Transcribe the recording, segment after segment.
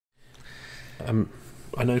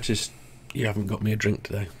I noticed you haven't got me a drink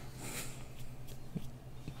today.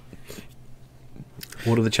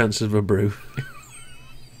 What are the chances of a brew?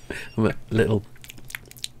 I'm a little...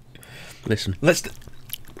 Listen.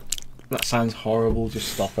 That sounds horrible.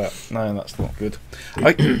 Just stop it. No, that's not good.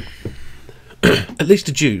 At least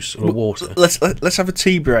a juice or a water. Let's have a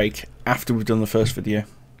tea break after we've done the first video,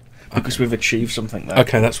 because we've achieved something there.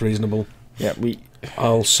 Okay, that's reasonable. Yeah,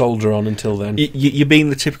 I'll soldier on until then. You're being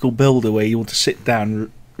the typical builder where you want to sit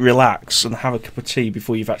down, relax, and have a cup of tea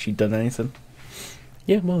before you've actually done anything.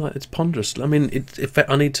 Yeah, well, it's ponderous. I mean,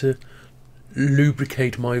 I need to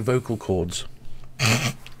lubricate my vocal cords.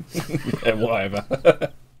 Yeah,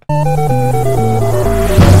 whatever.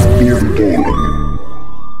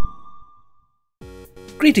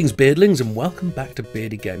 Greetings, beardlings, and welcome back to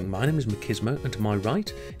beardygaming. My name is Machismo, and to my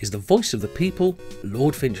right is the voice of the people,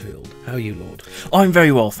 Lord Finchfield. How are you, Lord? I'm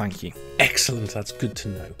very well, thank you. Excellent, that's good to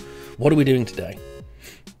know. What are we doing today?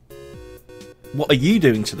 What are you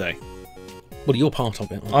doing today? Well, you're part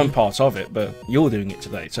of it, aren't I'm you? part of it, but you're doing it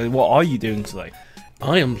today. So what are you doing today?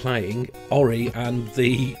 I am playing Ori and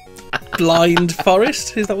the Blind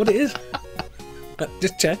Forest. Is that what it is?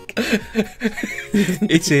 Just check.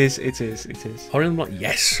 It is. Ori and the Blind.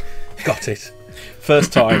 Yes, got it.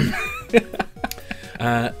 First time.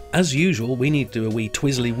 As usual, we need to do a wee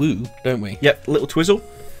twizzly woo, don't we? Yep, little twizzle.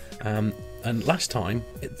 And last time,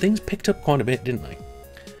 things picked up quite a bit, didn't they?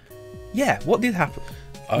 Yeah, what did happen?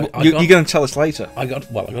 You're going to tell us later. I got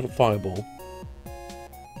a fireball.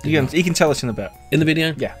 You can tell us in a bit. In the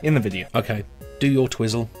video? Yeah, in the video. Okay, do your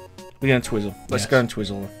twizzle. We're going to twizzle. Let's go and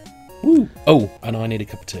twizzle. Woo! Oh, and I need a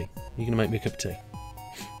cup of tea. You're going to make me a cup of tea?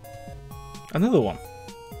 Another one?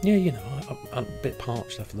 Yeah, you know, I'm a bit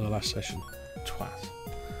parched after the last session. Twat.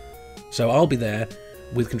 So I'll be there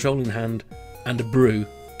with control in hand and a brew,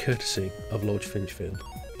 courtesy of Lord Finchfield.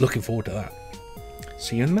 Looking forward to that.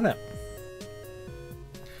 See you in a minute.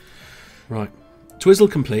 Right. Twizzle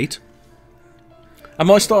complete. Am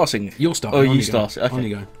I starting? You're starting. Oh, On you start. Okay. On Okay.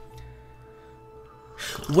 you go.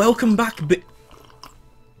 Welcome back.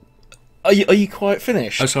 Are you quite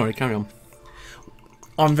finished? Oh, sorry. Carry on.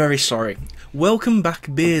 I'm very sorry. Welcome back,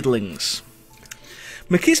 beardlings.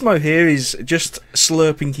 Machismo here is just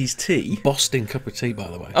slurping his tea. Boston cup of tea, by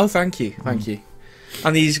the way. Oh, thank you, thank you.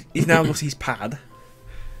 And he's now got his pad.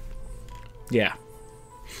 Yeah.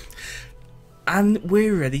 And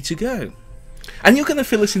we're ready to go. And you're going to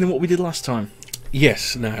fill us in on what we did last time.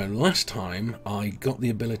 Yes. Now, last time I got the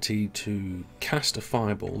ability to cast a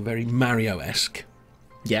fireball, very Mario-esque.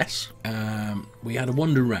 Yes. We had a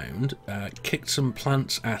wander round, kicked some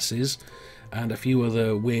plants' asses, and a few other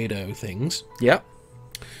weirdo things. Yep.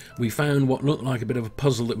 We found what looked like a bit of a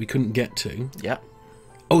puzzle that we couldn't get to. Yep.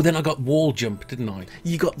 Oh, then I got wall jump, didn't I?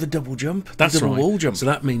 You got the double jump. That's the double right. wall jump. So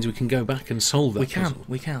that means we can go back and solve that puzzle.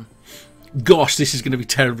 We can. Gosh, this is going to be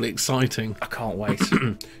terribly exciting. I can't wait.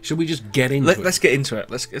 Should we just get into it? Let's get into it.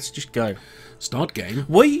 Let's just go. Start game.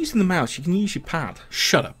 Why are you using the mouse? You can use your pad.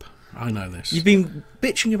 Shut up. I know this. You've been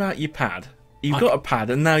bitching about your pad. You've got a pad,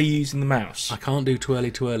 and now you're using the mouse. I can't do too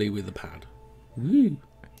early with the pad. Woo.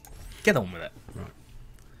 Get on with it. Right.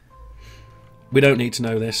 We don't need to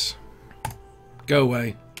know this. Go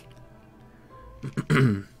away.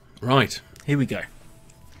 Right. Here we go.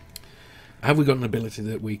 Have we got an ability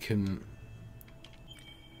that we can...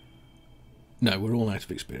 No, we're all out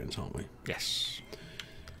of experience, aren't we? Yes.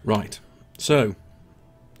 Right. So,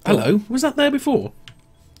 hello. Was that there before?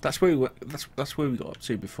 That's where we that's where we got up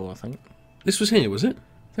to before, I think. This was here, was it?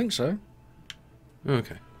 I think so.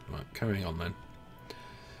 Okay. Right, carrying on then.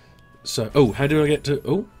 So, oh, how do I get to...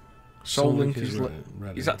 Oh, Soul Link is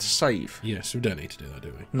ready. Is that to save? Yes, we don't need to do that,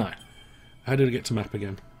 do we? No. How did I get to map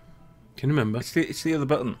again? Can you remember? It's the other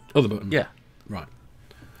button. Other button? Yeah. Right.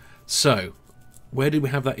 So, where did we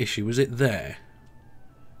have that issue? Was it there?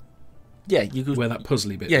 Yeah, you could... Where that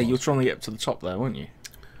puzzly bit Yeah, was? you were trying to get up to the top there, weren't you?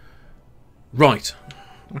 Right.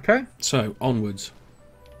 Okay. So, onwards.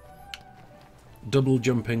 Double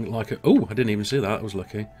jumping like a... Oh, I didn't even see that. That was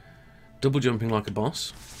lucky. Double jumping like a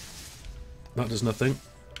boss. That does nothing.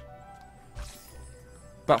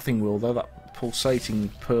 That thing will, though. That pulsating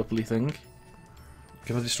purpley thing.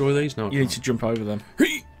 Can I destroy these? No, I You need can't. to jump over them.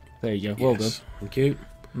 There you go. Well done. Yes. Thank you.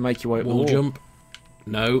 Make your way up the Wall wall. jump.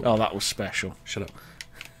 No. Oh, that was special. Shut up.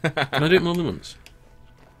 Can I do it more than once?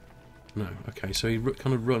 No. Okay, so he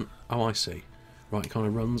kind of run... Oh, I see. Right, he kind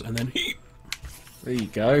of runs and then... There you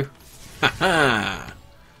go. Ha-ha!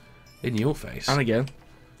 In your face. And again.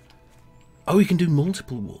 Oh, you can do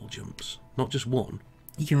multiple wall jumps, not just one.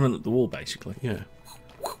 You can run up the wall, basically. Yeah.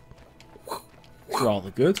 Rather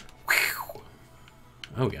good.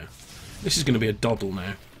 Oh, yeah. This is going to be a doddle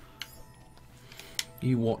now.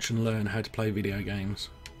 You watch and learn how to play video games.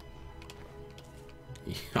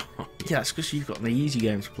 Yeah, that's because you've got the easy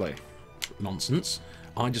game to play. Nonsense.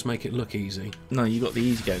 I just make it look easy. No, you've got the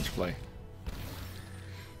easy game to play.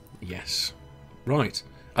 Yes. Right.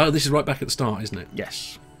 Oh, this is right back at the start, isn't it?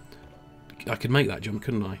 Yes. I could make that jump,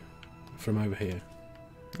 couldn't I? From over here.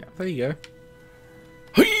 Yeah, there you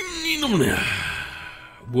go.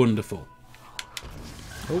 Wonderful.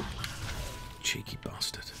 Oh. Cheeky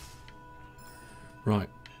bastard. Right.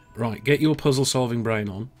 Right, get your puzzle-solving brain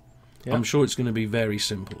on. Yep. I'm sure it's going to be very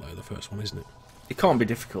simple, though, the first one, isn't it? It can't be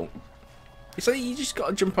difficult. It's like you just got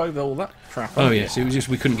to jump over all that crap. Oh, yes, it was just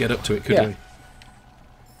we couldn't get up to it, could Yeah. we?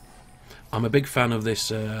 I'm a big fan of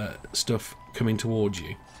this stuff coming towards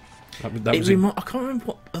you. That was I can't remember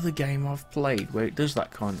what other game I've played where it does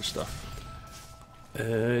that kind of stuff.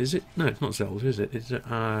 is it? No, it's not Zelda, is it? Is it?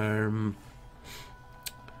 I'll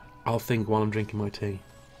think while I'm drinking my tea.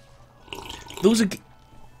 There was a.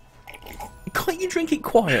 Can't you drink it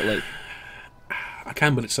quietly? I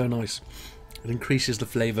can, but it's so nice. It increases the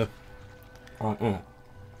flavour.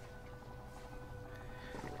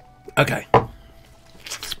 Okay.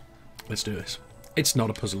 Let's do this. It's not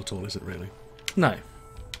a puzzle at all, is it, really? No.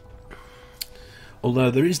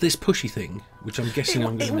 Although there is this pushy thing, which I'm guessing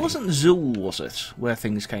I'm going to It wasn't Zool, was it? Where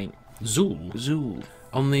things came. Zool? Zool.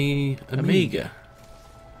 On the Amiga?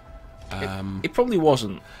 It probably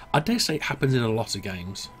wasn't. I dare say it happens in a lot of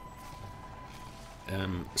games.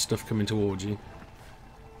 Stuff coming towards you.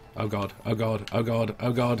 Oh god, oh god, oh god,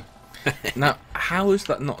 oh god. Now, how is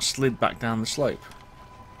that not slid back down the slope?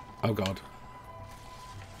 Oh god.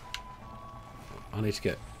 I need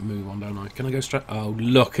to move on, don't I? Can I go straight? Oh,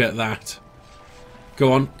 look at that.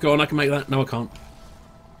 Go on, I can make that. No, I can't.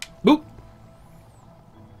 Boop!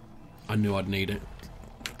 I knew I'd need it.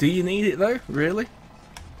 Do you need it though? Really?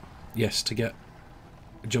 Yes, to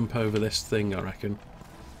jump over this thing, I reckon.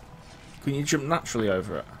 Couldn't you jump naturally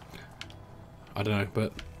over it? I don't know,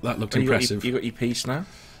 but that looked Oh, impressive. You got your piece now?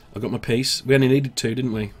 I got my piece. We only needed 2,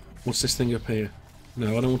 didn't we? What's this thing up here?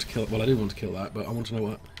 No, I don't want to kill it. Well, I do want to kill that, but I want to know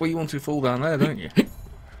what. Well, you want to fall down there, don't you?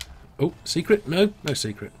 Oh, secret? No, no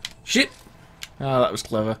secret. Shit! Ah, that was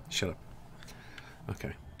clever. Shut up.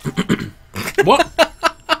 Okay. What?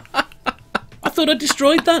 I thought I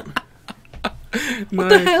destroyed that. What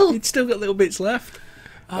the hell? It's still got little bits left.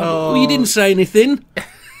 Well, you didn't say anything.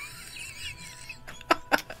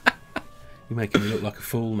 You're making me look like a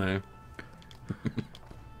fool now.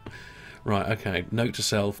 Right, okay. Note to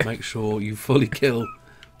self, make sure you fully kill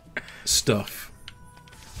stuff.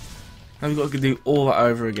 Now we've got to do all that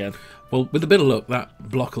over again. Well, with a bit of luck, that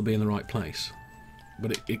block will be in the right place.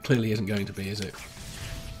 But it clearly isn't going to be, is it?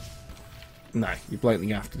 No, you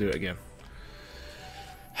blatantly have to do it again.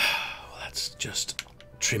 Well, that's just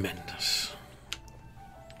tremendous.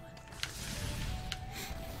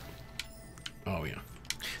 Oh, yeah.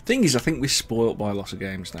 Thing is, I think we're spoilt by a lot of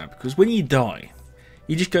games now, because when you die,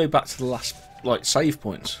 you just go back to the last save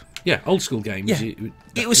points. Yeah, old school games. Yeah.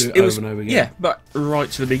 It was over and over again. Yeah, but right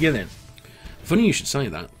to the beginning. Funny you should say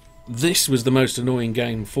that. This was the most annoying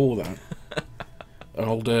game for that.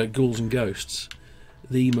 Old Ghouls and Ghosts.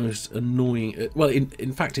 The most annoying. Well,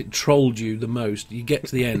 in fact, it trolled you the most. You get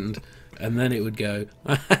to the end, and then it would go,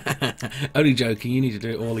 "Only joking. You need to do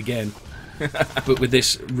it all again." But with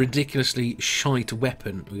this ridiculously shite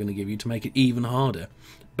weapon we're going to give you to make it even harder.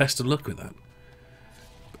 Best of luck with that.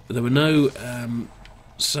 There were no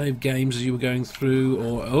save games as you were going through,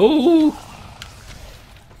 or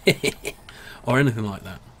or anything like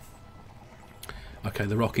that. Okay,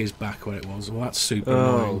 the rock is back where it was. Well, that's super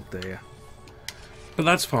annoying. Oh dear. But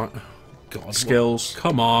that's fine. God, Skills.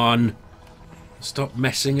 Come on. Stop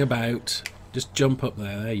messing about. Just jump up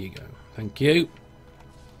there. There you go. Thank you.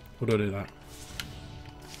 What do I do that?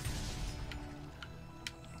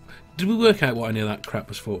 Did we work out what any of that crap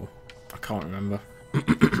was for? I can't remember.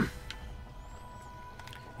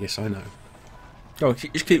 Yes, I know. Oh,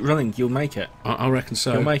 just keep running. You'll make it. I reckon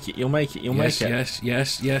so. You'll make it. You'll make it. You'll make it. Yes,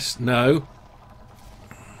 yes, yes. No.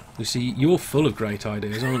 You see, you're full of great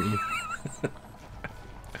ideas, aren't you?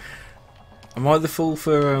 Am I the fool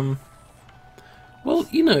for Well,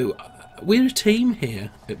 you know, we're a team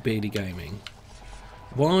here at Beardy Gaming.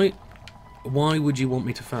 Why would you want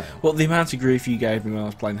me to fail? Well, the amount of grief you gave me when I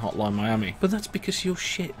was playing Hotline Miami. But that's because you're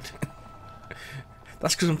shit.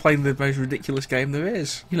 That's because I'm playing the most ridiculous game there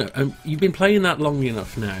is. You know, you've been playing that long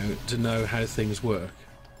enough now to know how things work.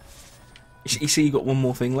 You see, you got one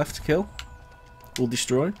more thing left to kill. Or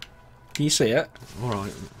destroy. Can you see it? All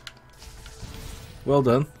right. Well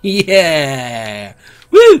done. Yeah.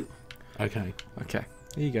 Woo. Okay. Okay.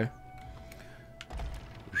 There you go.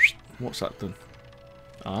 What's that done?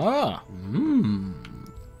 Ah. Mmm.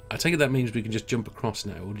 I take it that means we can just jump across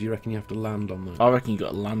now, or do you reckon you have to land on that? I reckon you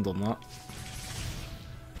got to land on that.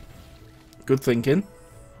 Good thinking.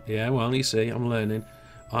 Yeah, well, you see, I'm learning.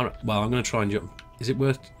 Well, I'm going to try and jump. Is it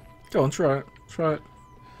worth... Go on, try it. Try it.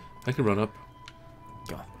 I can run up.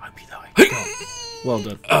 Go on, hope you die. Go on. Well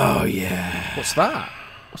done. Oh, yeah. What's that?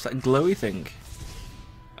 What's that glowy thing?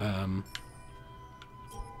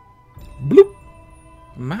 Bloop.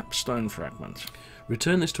 Map stone fragment.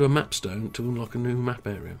 Return this to a map stone to unlock a new map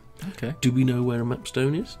area. Okay. Do we know where a map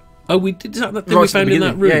stone is? Oh, we did. Is that the thing Right we at the found in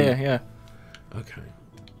that room? beginning. Yeah. Okay,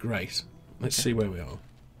 great. Let's see where we are.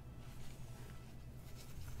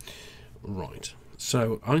 Right.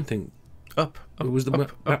 So I think Up. was the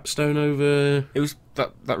up. map stone over. It was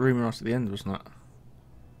that room right at the end, wasn't it?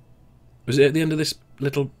 Was it at the end of this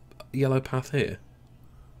little yellow path here?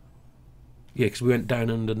 Yeah, because we went down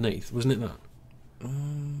underneath, wasn't it that?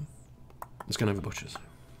 Let's go and have a butcher's.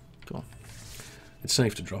 Go on. It's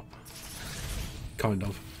safe to drop. Kind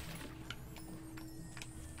of.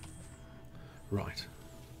 Right.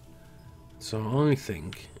 So I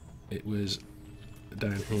think it was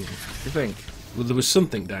down here. You think? Well, there was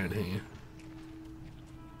something down here.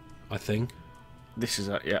 I think. This is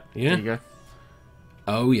it, yeah. Yeah? There you go.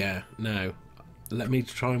 Oh, yeah. No. Let me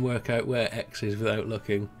try and work out where X is without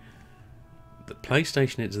looking. The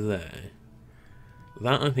PlayStation is there.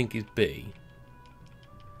 That, I think, is B.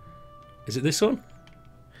 Is it this one?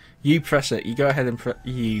 You press it. You go ahead and press...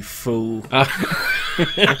 You fool. I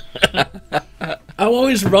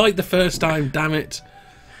always right the first time, damn it.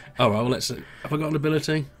 Oh, well, let's see. Have I got an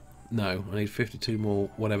ability? No, I need 52 more,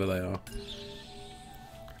 whatever they are.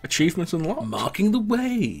 Achievement unlocked. Marking the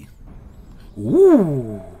way.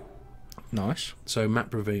 Ooh. Nice. So,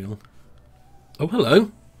 map reveal. Oh,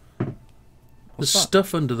 hello. There's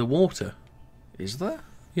stuff under the water. Is there?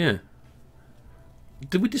 Yeah.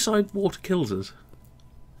 Did we decide water kills us?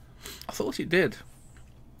 I thought it did.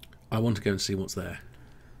 I want to go and see what's there.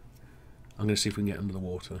 I'm going to see if we can get under the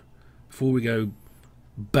water. Before we go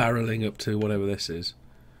barreling up to whatever this is.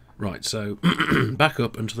 Right, so back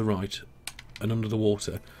up and to the right and under the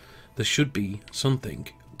water. There should be something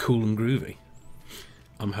cool and groovy.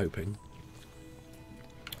 I'm hoping.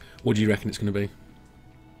 What do you reckon it's going to be?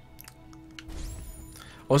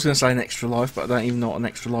 I was going to say an extra life, but I don't even know what an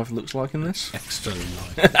extra life looks like in this. Extra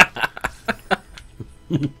life.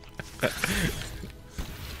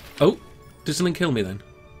 Oh, did something kill me then?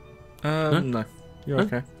 No. You're Huh?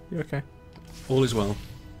 okay. You're okay. All is well.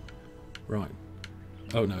 Right.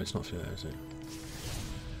 Oh no, it's not through there, is it?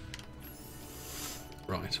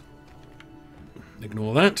 Right.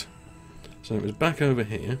 Ignore that. So it was back over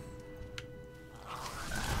here.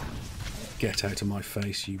 Get out of my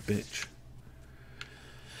face, you bitch.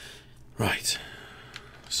 Right.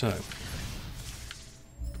 So.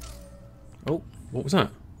 Oh, what was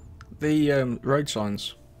that? the road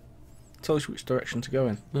signs. Tells you which direction to go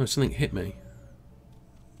in. No, something hit me.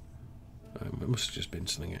 It must have just been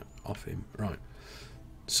something off him. Right.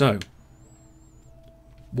 So.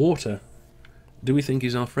 Water. Do we think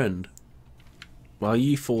he's our friend? Well,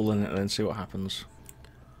 you fall in it and then see what happens.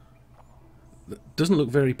 That doesn't look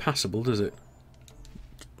very passable, does it?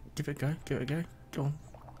 Give it a go. Give it a go. Go on.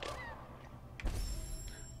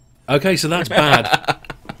 Okay, so that's bad.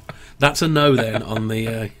 That's a no then on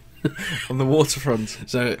the... On the waterfront.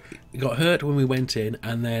 So it got hurt when we went in,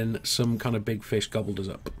 and then some kind of big fish gobbled us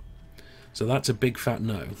up. So that's a big fat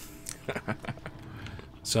no.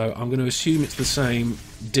 So I'm going to assume it's the same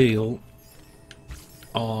deal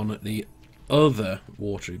on the other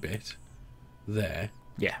watery bit there.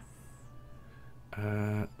 Yeah.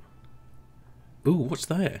 Ooh, what's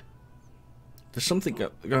there? There's something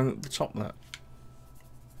going at the top there.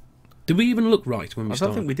 Did we even look right when we I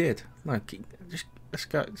started? don't think we did. No, just let's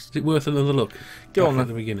go. Is it worth another look? Go Back on at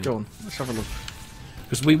the then. beginning. Go on. Let's have a look.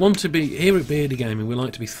 Because we want to be here at beardygaming. We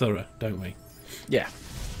like to be thorough, don't we? Yeah.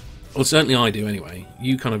 Well, certainly I do. Anyway,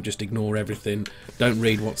 you kind of just ignore everything, don't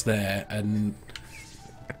read what's there, and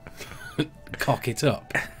cock it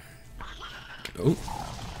up. Oh.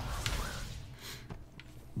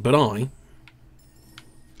 But I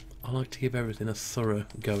like to give everything a thorough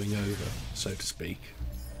going over, so to speak.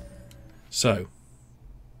 So,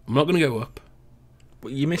 I'm not going to go up.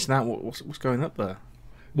 But you're missing out. What's going up there?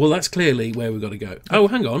 Well, that's clearly where we've got to go. Oh,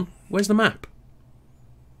 hang on. Where's the map?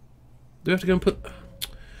 Do we have to go and put...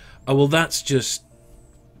 Oh, well, that's just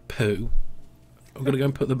poo. I've got to go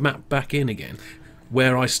and put the map back in again,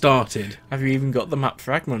 where I started. Have you even got the map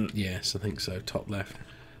fragment? Yes, I think so, top left.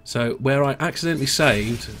 So, where I accidentally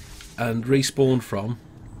saved and respawned from,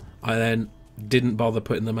 I then didn't bother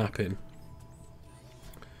putting the map in.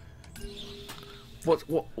 What?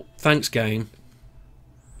 Thanks, game.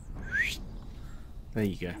 There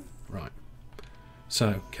you go. Right.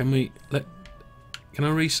 So, can I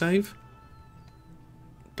resave?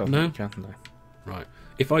 Don't No? think you can, no. Right.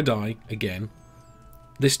 If I die again,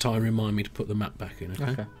 this time remind me to put the map back in,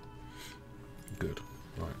 okay? Okay. Good.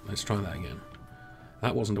 Right, let's try that again.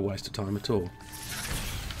 That wasn't a waste of time at all.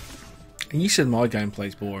 And you said my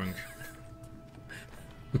gameplay's boring.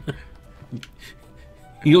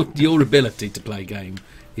 Your ability to play game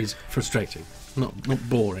is frustrating, not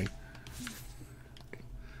boring.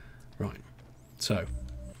 Right. So,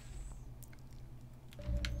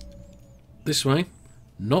 this way,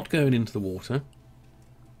 not going into the water.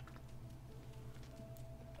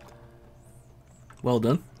 Well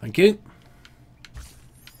done. Thank you.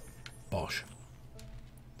 Bosh.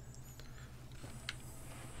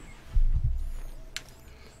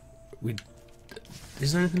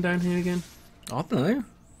 Is there anything down here again? I don't know.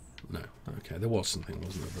 No. Okay, there was something,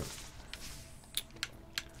 wasn't there? But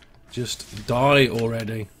just die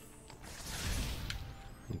already.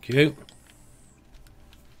 Thank you.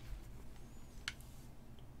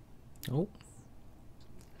 Oh.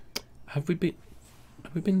 Have we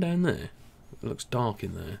been down there? It looks dark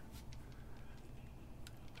in there.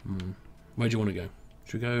 Where do you want to go?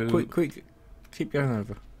 Should we go? Quick. Keep going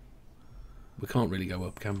over. We can't really go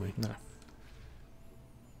up, can we? No.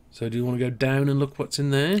 So do you want to go down and look what's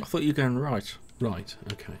in there? I thought you were going right. Right,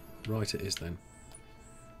 okay. Right it is then.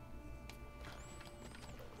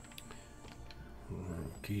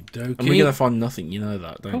 Okie dokie. And we're going to find nothing, you know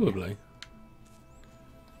that, don't you? Probably.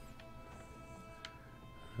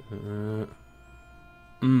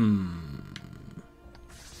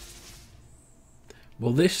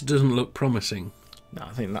 Well, this doesn't look promising. No,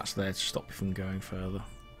 I think that's there to stop you from going further.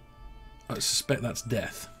 I suspect that's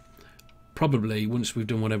death. Probably once we've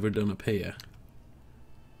done whatever we've done up here,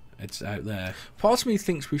 it's out there. Part of me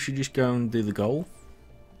thinks we should just go and do the goal.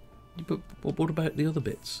 But what about the other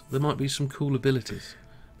bits? There might be some cool abilities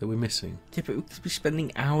that we're missing. Yeah, but we could be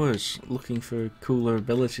spending hours looking for cooler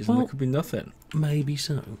abilities and Well, there could be nothing. Maybe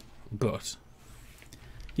so, but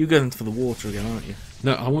You're going for the water again, aren't you?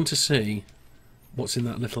 no, I want to see what's in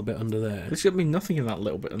that little bit under there. There's going to be nothing in that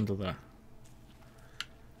little bit under there.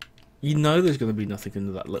 You know there's going to be nothing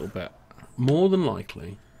under that little bit. More than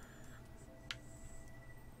likely.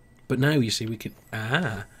 But now you see we can...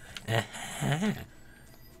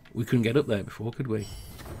 We couldn't get up there before, could we?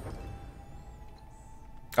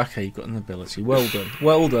 Okay, you've got an ability. Well done.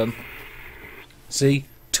 Well done. See?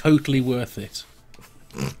 Totally worth it.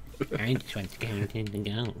 I just want to go into the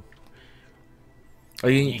goal. Are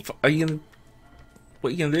you going to... What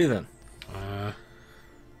are you going to do then?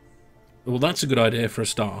 Well, that's a good idea for a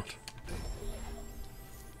start.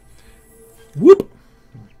 Whoop!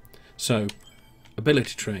 So,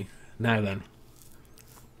 ability tree. Now then,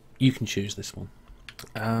 you can choose this one.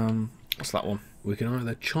 What's that one? We can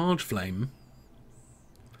either charge flame,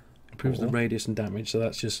 improves the radius and damage, so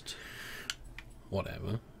that's just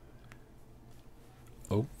whatever.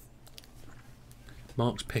 Oh,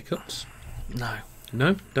 marks pickups. No.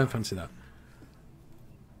 No, don't fancy that.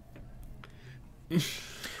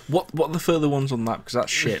 What are the further ones on that? Because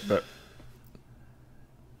that's shit, but...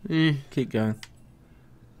 Keep going.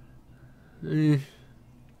 Ooh.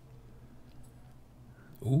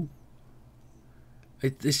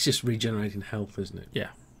 It's just regenerating health, isn't it? Yeah.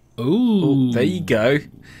 Ooh. Oh, there you go.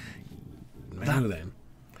 Now then.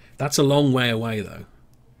 That's a long way away, though.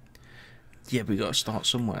 Yeah, but we got to start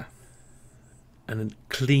somewhere. And then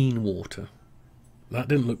clean water. That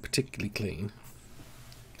didn't look particularly clean.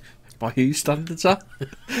 By whose standards, huh?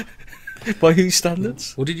 By whose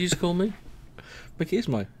standards? What did you just call me?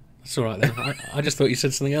 Machismo. That's all right then. I just thought you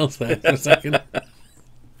said something else there for a second.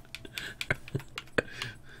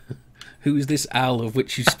 Who is this owl of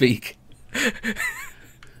which you speak?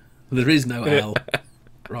 There is no owl.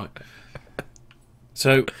 Right.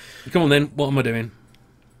 So, come on then. What am I doing?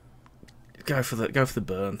 Go for the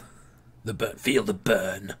burn. The burn. Feel the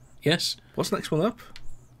burn. Yes. What's the next one up?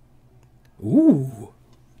 Ooh.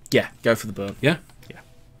 Yeah, go for the burn. Yeah. Yeah.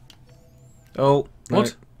 Oh, no,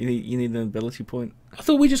 What? You need an ability point. I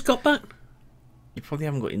thought we just got that. You probably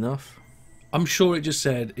haven't got enough. I'm sure it just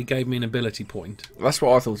said it gave me an ability point. That's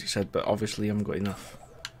what I thought it said, but obviously you haven't got enough.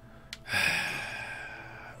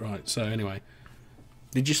 Right. So anyway.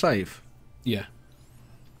 Did you save? Yeah.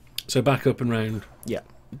 So back up and round. Yeah.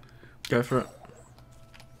 Go for it.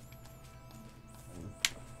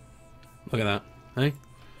 Look at that. Hey?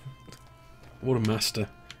 What a master.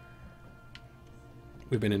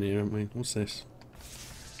 We've been in here, haven't we? What's this?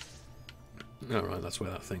 Oh, right, that's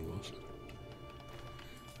where that thing was.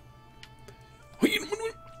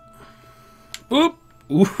 Oop!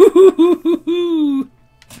 Ooh!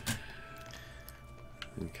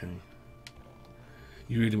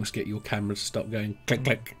 really must get your camera to stop going click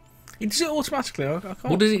click. It does it automatically. I can't.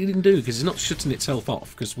 What does it even do? Because it's not shutting itself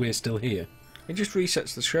off because we're still here. It just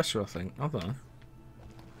resets the stressor, I think. I don't know.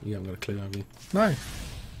 You haven't got a clue, have you? No.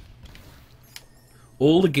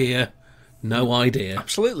 All the gear, no idea.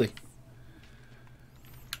 Absolutely.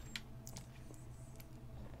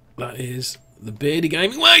 That is the beardy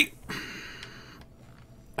gaming way.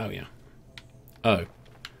 Oh yeah. Oh.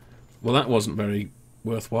 Well, that wasn't very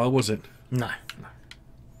worthwhile, was it? No.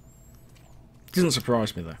 Doesn't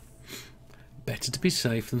surprise me though. Better to be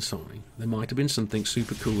safe than sorry. There might have been something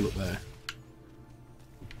super cool up there.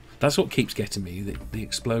 That's what keeps getting me, the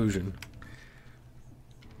explosion.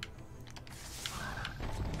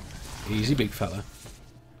 Easy, big fella.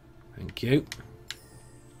 Thank you.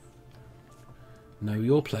 Know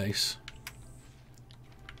your place.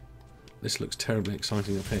 This looks terribly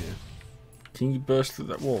exciting up here. Can you burst through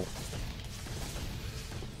that wall?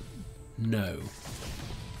 No.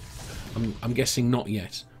 I'm guessing not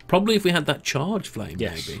yet. Probably if we had that charge flame,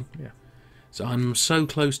 Yes. maybe. Yeah. So I'm so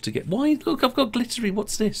close to get... Why? Look, I've got glittery.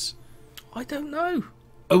 What's this? I don't know.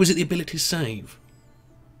 Oh, is it the ability to save?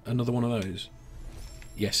 Another one of those?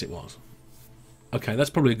 Yes, it was. Okay, that's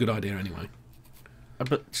probably a good idea anyway.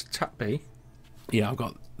 But tap B. Yeah, I've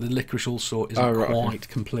got... The licorice all sort isn't quite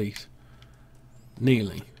complete.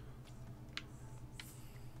 Nearly.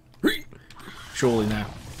 Surely now.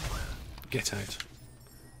 Get out.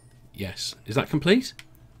 Yes. Is that complete?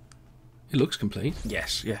 It looks complete.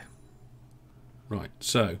 Yes. Yeah. Right,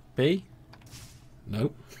 so... B.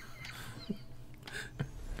 No.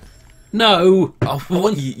 No! Oh,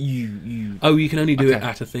 what? You. Oh, you can only do it Okay.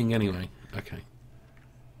 at a thing anyway. Okay.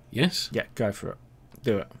 Yes? Yeah, go for it.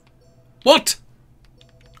 Do it. What?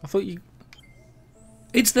 I thought you...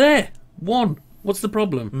 It's there! One. What's the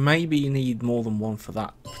problem? Maybe you need more than one for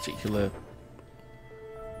that particular...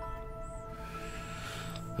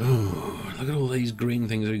 Oh, look at all these green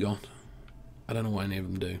things we got. I don't know what any of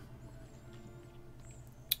them do.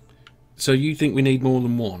 So you think we need more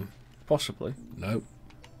than one? Possibly. No.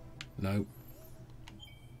 No.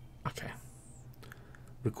 Okay.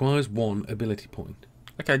 Requires one ability point.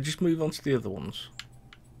 Okay, just move on to the other ones.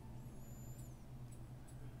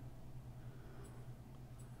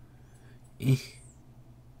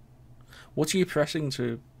 What are you pressing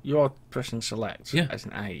to... You are pressing select as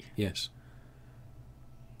an A. Yes.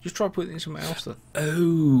 Just try putting in something else then.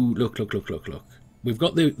 Oh, look. We've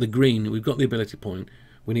got the green, we've got the ability point.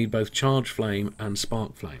 We need both charge flame and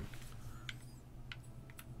spark flame.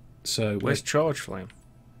 So Where's charge flame?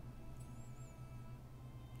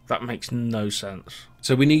 That makes no sense.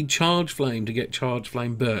 So we need charge flame to get charge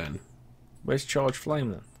flame burn. Where's charge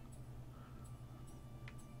flame then?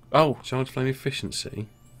 Oh, Charge flame efficiency.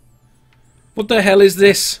 What the hell is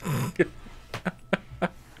this?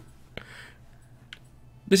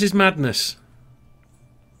 This is madness.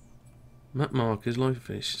 Map markers, life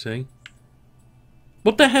efficiency.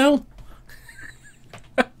 What the hell?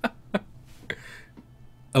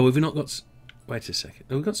 Oh, have we not got... Wait a second.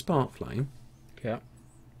 Oh, we've got spark flame. yeah.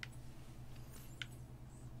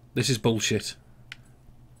 This is bullshit.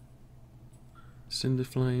 Cinder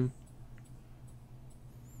flame.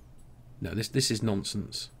 No, this is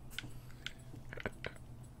nonsense.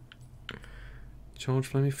 Charge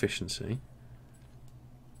flame efficiency.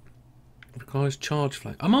 Requires charge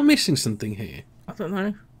flame. Am I missing something here? I don't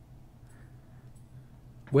know.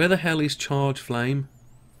 Where the hell is charge flame?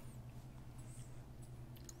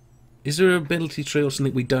 Is there an ability tree or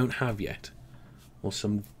something we don't have yet? Or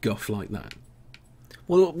some guff like that?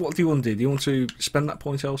 Well, what do you want to do? Do you want to spend that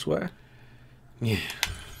point elsewhere? Yeah.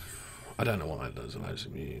 I don't know what that does.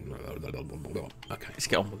 Okay. Let's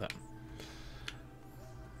get on with that.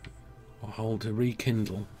 I'll hold to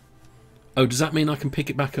rekindle. Oh, does that mean I can pick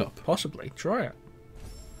it back up? Possibly. Try it.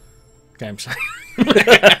 Game save.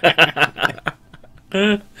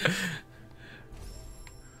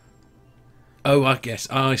 Oh, I guess.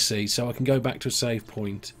 I see. So I can go back to a save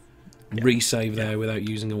point, resave there without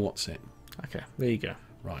using a what's it. Okay, there you go.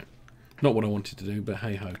 Right. Not what I wanted to do, but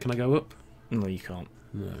hey ho. Can I go up? No, you can't.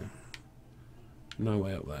 No. No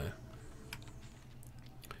way up there.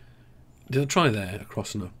 Did I try there,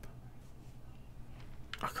 across and up?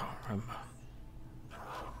 I can't remember.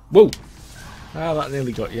 Whoa! Ah, that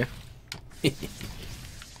nearly got you.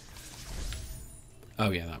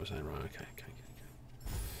 Oh yeah, that was there. Right, okay.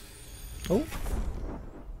 Oh.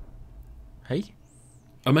 Hey.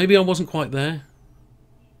 Oh, maybe I wasn't quite there.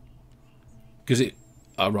 Because it...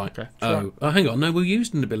 Oh, right. Okay, Oh, hang on. No, we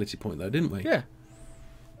used an ability point, though, didn't we? Yeah.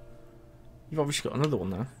 You've obviously got another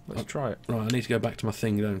one now. Let's try it. Right, I need to go back to my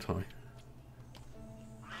thing, don't I?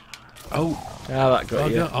 Oh, Ah, that got I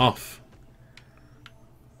you. got off.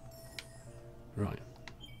 Right.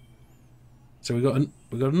 So we got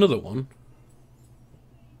another one.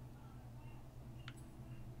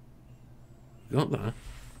 Got that.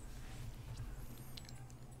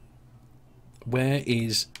 Where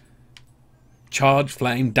is charge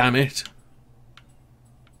flame? Damn it!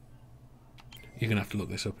 You're gonna have to look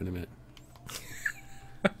this up in a minute.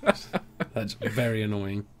 That's very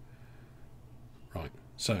annoying. Right.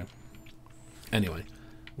 So, anyway,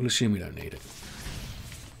 we'll assume we don't need it.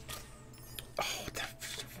 Oh,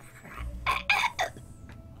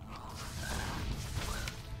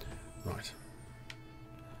 right.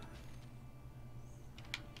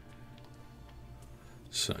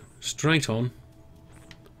 So, straight on.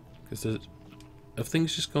 Because have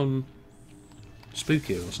things just gone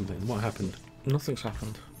spooky or something? What happened? Nothing's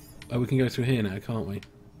happened. Oh, we can go through here now, can't we?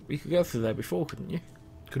 You could go through there before, couldn't you?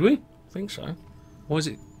 Could we? I think so. Why is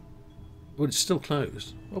it... Well, it's still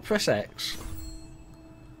closed. Well, press X.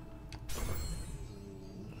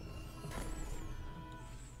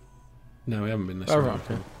 No, we haven't been this Oh, way right,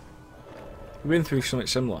 before. okay. We've been through something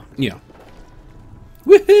similar. Yeah.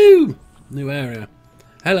 Woohoo! New area.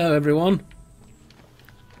 Hello, everyone.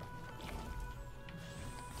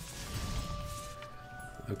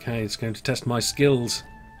 Okay, it's going to test my skills.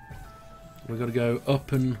 We've got to go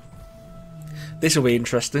up and... This will be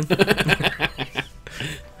interesting.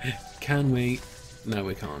 Can we... No,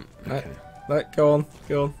 we can't. Okay. Right, go on.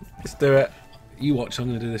 Let's do it. You watch, I'm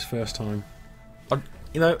going to do this first time.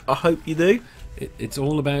 I hope you do. It's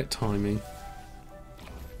all about timing.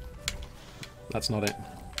 That's not it.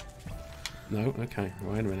 No, okay.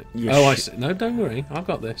 Wait a minute. I see. No, don't worry. I've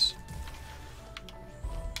got this.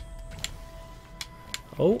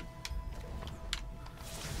 Oh.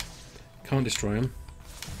 Can't destroy him.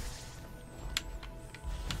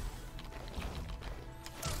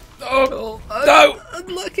 Oh, no!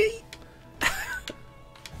 Unlucky.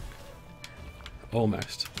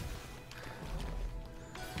 Almost.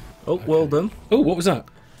 Oh, Okay. well done. Oh, what was that?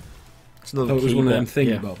 It's another Oh, it was key one of them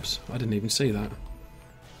there. thingy bobs. I didn't even see that.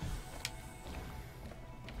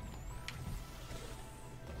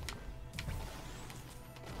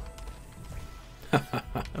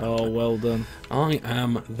 Oh, well done. I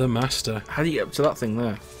am the master. How do you get up to that thing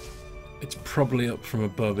there? It's probably up from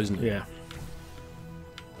above, isn't it? Yeah.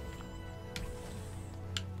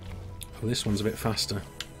 Oh, this one's a bit faster.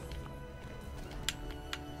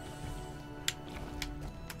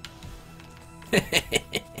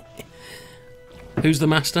 Who's the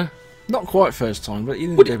master? Not quite first time, but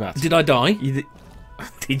you didn't do bad. Did I die? You did.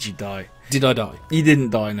 Did you die? Did I die? You didn't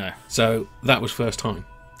die, no. So that was first time.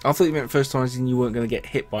 I thought you meant first time as in you weren't going to get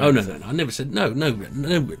hit by Oh, no, anything. no, no. I never said no.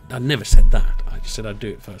 I never said that. I just said I'd do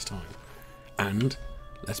it first time. And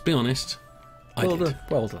let's be honest, I Well did. done.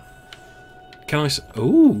 Well done. Can I?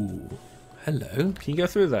 Ooh, hello. Can you go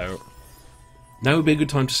through there? Now would be a good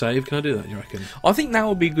time to save. Can I do that? You reckon? I think now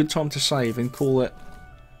would be a good time to save and call it.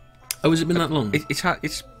 Oh, has it been that long?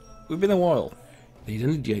 It's we've been a while. These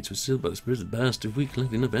energy gates were sealed by the spirit of the beast. If we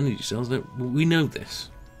collect enough energy cells, we know this.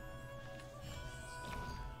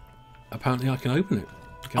 Apparently, I can open it.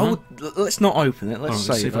 Can I? Let's not open it. Let's Alright,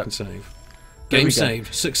 let's see save if I it. can save. There we Game go.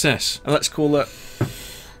 saved. Success. And let's call it.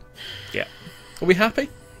 Yeah. Are we happy?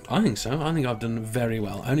 I think so. I think I've done very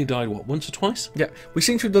well. I only died, what, once or twice? Yeah. We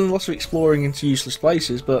seem to have done lots of exploring into useless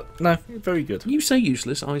places, but no, very good. You say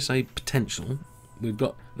useless, I say potential. We've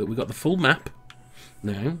got the full map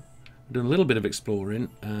now. We've done a little bit of exploring.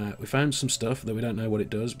 We found some stuff that we don't know what it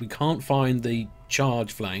does. We can't find the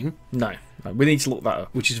charge flame, No, we need to look that up.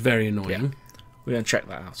 which is very annoying. We're going to check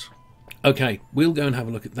that out. Okay, we'll go and have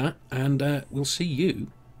a look at that, and we'll see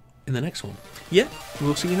you in the next one. Yeah,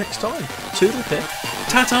 we'll see you next time. Toodle pip.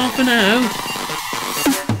 Ta-ta for now!